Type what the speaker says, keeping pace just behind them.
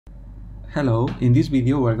Hello, in this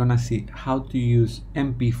video we're gonna see how to use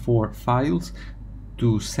MP4 files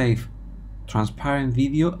to save transparent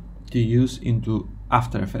video to use into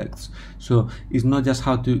After Effects. So it's not just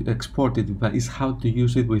how to export it, but it's how to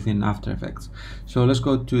use it within After Effects. So let's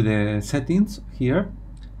go to the settings here,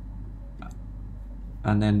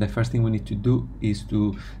 and then the first thing we need to do is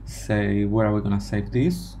to say where are we gonna save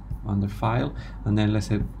this under file, and then let's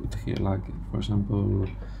say put here, like for example,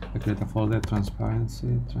 I create a folder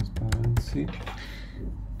transparency.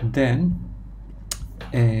 Then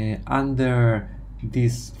under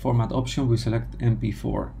this format option we select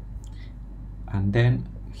MP4, and then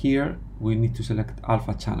here we need to select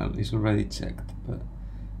alpha channel. It's already checked, but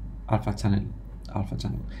alpha channel.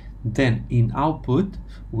 Then in output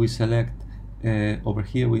we select over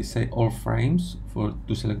here we say all frames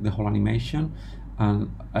to select the whole animation,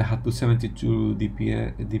 and I had put 72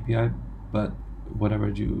 dpi, but whatever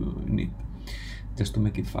you need just to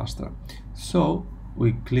make it faster. So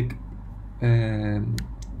we click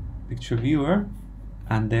picture viewer,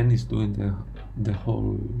 and then it's doing the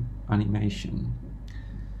whole animation.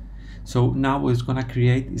 So now it's gonna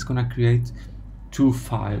create two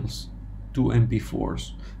files, two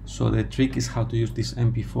MP4s. So the trick is how to use these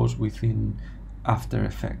MP4s within After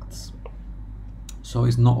Effects, so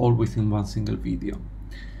it's not all within one single video.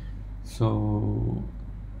 So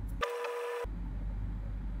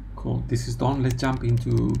cool, this is done. Let's jump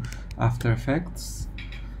into After Effects,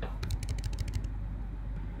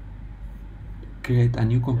 create a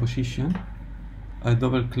new composition. I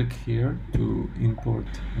double click here to import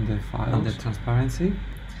the file and the transparency.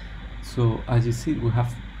 So as you see,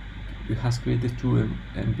 it has created two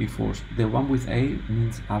MP4s. The one with A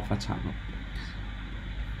means alpha channel.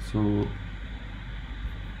 So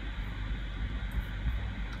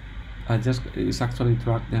it's actually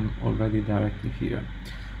tracked them already directly here.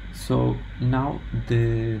 So now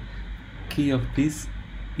the key of this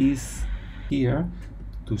is here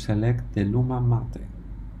to select the Luma Mate,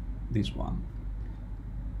 this one.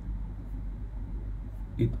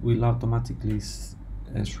 It will automatically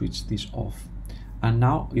switch this off, and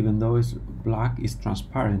now even though it's black, it's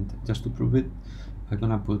transparent. Just to prove it, I'm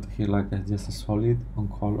gonna put here like just a solid on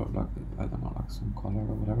color, like I don't know, like some color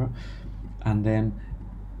or whatever, and then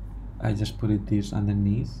I just put it this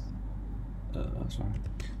underneath.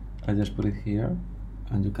 I just put it here,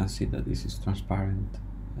 and you can see that this is transparent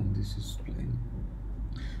and this is plain.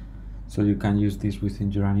 So you can use this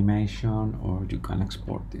within your animation, or you can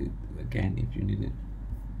export it again if you need it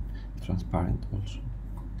transparent also.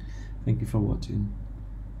 Thank you for watching.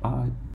 Bye.